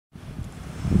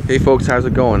Hey folks, how's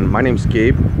it going? My name's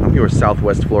Gabe. I'm here with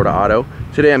Southwest Florida Auto.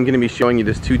 Today I'm going to be showing you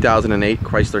this 2008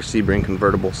 Chrysler Sebring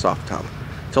Convertible soft top.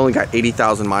 It's only got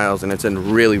 80,000 miles and it's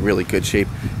in really good shape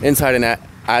inside and out,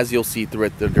 as you'll see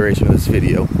throughout the duration of this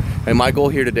video. And my goal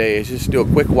here today is just to do a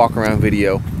quick walk around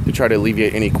video to try to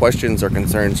alleviate any questions or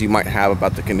concerns you might have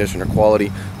about the condition or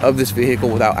quality of this vehicle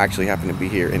without actually having to be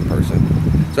here in person.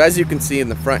 So as you can see in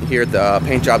the front here, the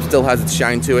paint job still has its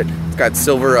shine to it. It's got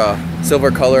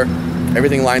silver color.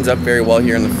 Everything lines up very well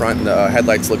here in the front. The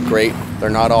headlights look great. They're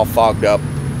not all fogged up.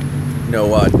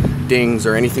 No dings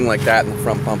or anything like that in the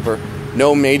front bumper.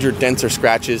 No major dents or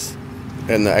scratches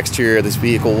in the exterior of this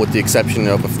vehicle, with the exception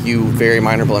of a few very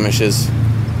minor blemishes.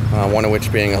 One of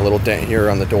which being a little dent here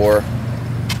on the door.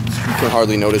 You can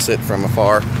hardly notice it from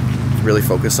afar. Really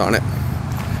focus on it.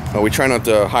 We try not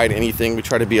to hide anything. We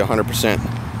try to be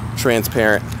 100%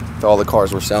 transparent to all the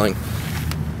cars we're selling.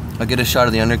 I'll get a shot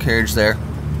of the undercarriage there.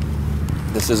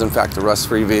 This is in fact a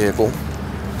rust-free vehicle.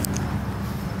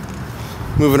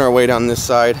 Moving our way down this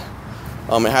side.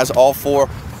 It has all four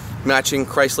matching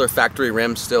Chrysler factory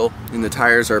rims still, and the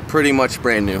tires are pretty much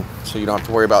brand new, so you don't have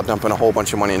to worry about dumping a whole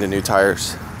bunch of money into new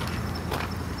tires.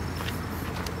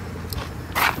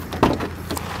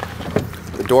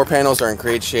 The door panels are in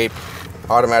great shape.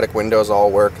 Automatic windows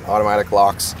all work, automatic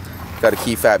locks. Got a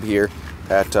key fob here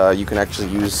that you can actually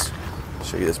use. I'll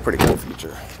show you this pretty cool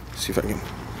feature. See if I can.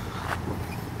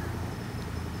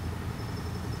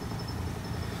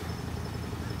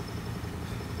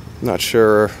 Not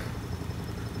sure.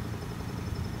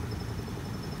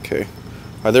 Okay.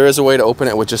 There is a way to open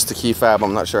it with just the key fob.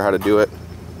 I'm not sure how to do it.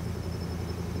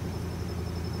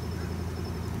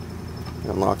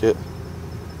 Unlock it.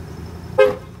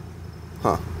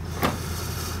 Huh.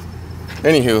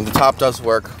 Anywho, the top does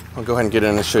work. I'll go ahead and get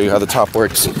in and show you how the top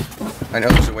works. I know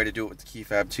there's a way to do it with the key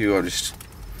fob too. I'm just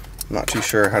not too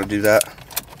sure how to do that.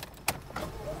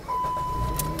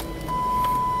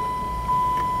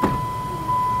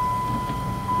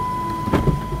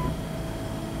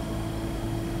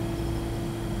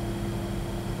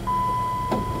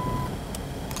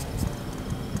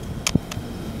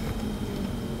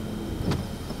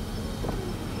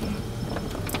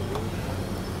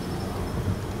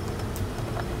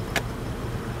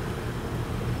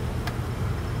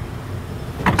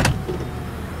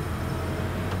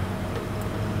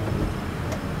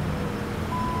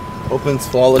 Opens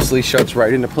flawlessly, shuts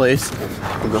right into place.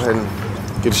 We'll go ahead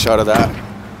and get a shot of that.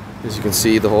 As you can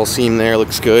see, the whole seam there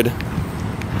looks good.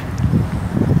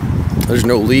 There's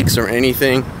no leaks or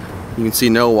anything. You can see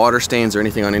no water stains or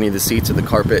anything on any of the seats or the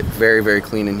carpet. Very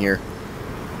clean in here.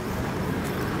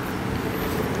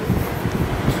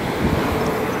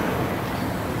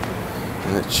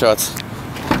 And it shuts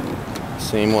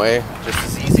same way, just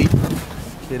as easy.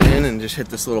 Get in and just hit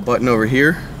this little button over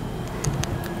here.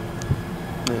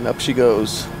 And up she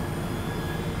goes.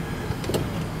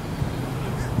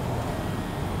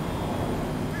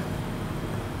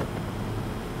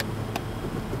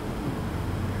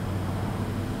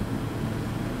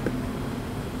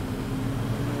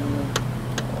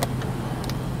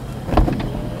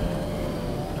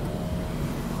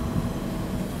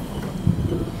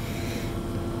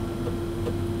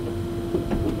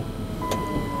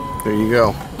 There you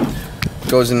go.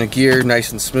 Goes into gear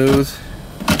nice and smooth.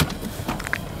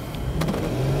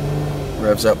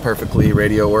 Revs up perfectly,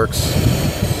 radio works.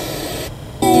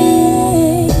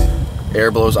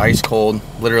 Air blows ice cold.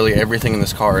 Literally everything in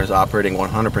this car is operating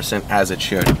 100% as it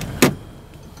should.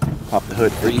 Pop the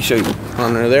hood for you, show you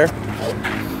under there.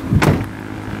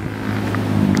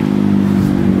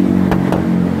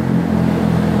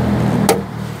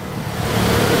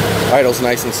 Idle's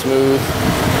nice and smooth.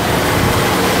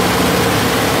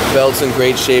 Belt's in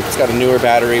great shape. It's got a newer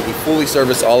battery. We fully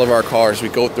service all of our cars. We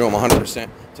go through them 100%.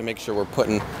 to make sure we're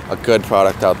putting a good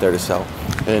product out there to sell.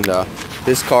 And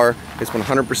this car is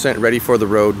 100% ready for the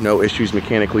road, no issues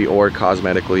mechanically or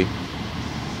cosmetically.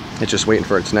 It's just waiting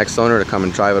for its next owner to come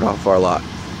and drive it off our lot.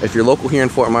 If you're local here in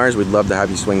Fort Myers, we'd love to have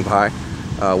you swing by.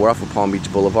 We're off of Palm Beach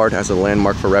Boulevard. As a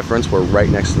landmark for reference, we're right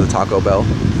next to the Taco Bell.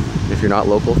 If you're not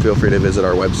local, feel free to visit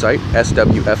our website,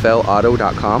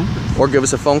 swflauto.com, or give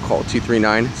us a phone call,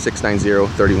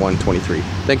 239-690-3123.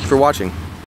 Thank you for watching.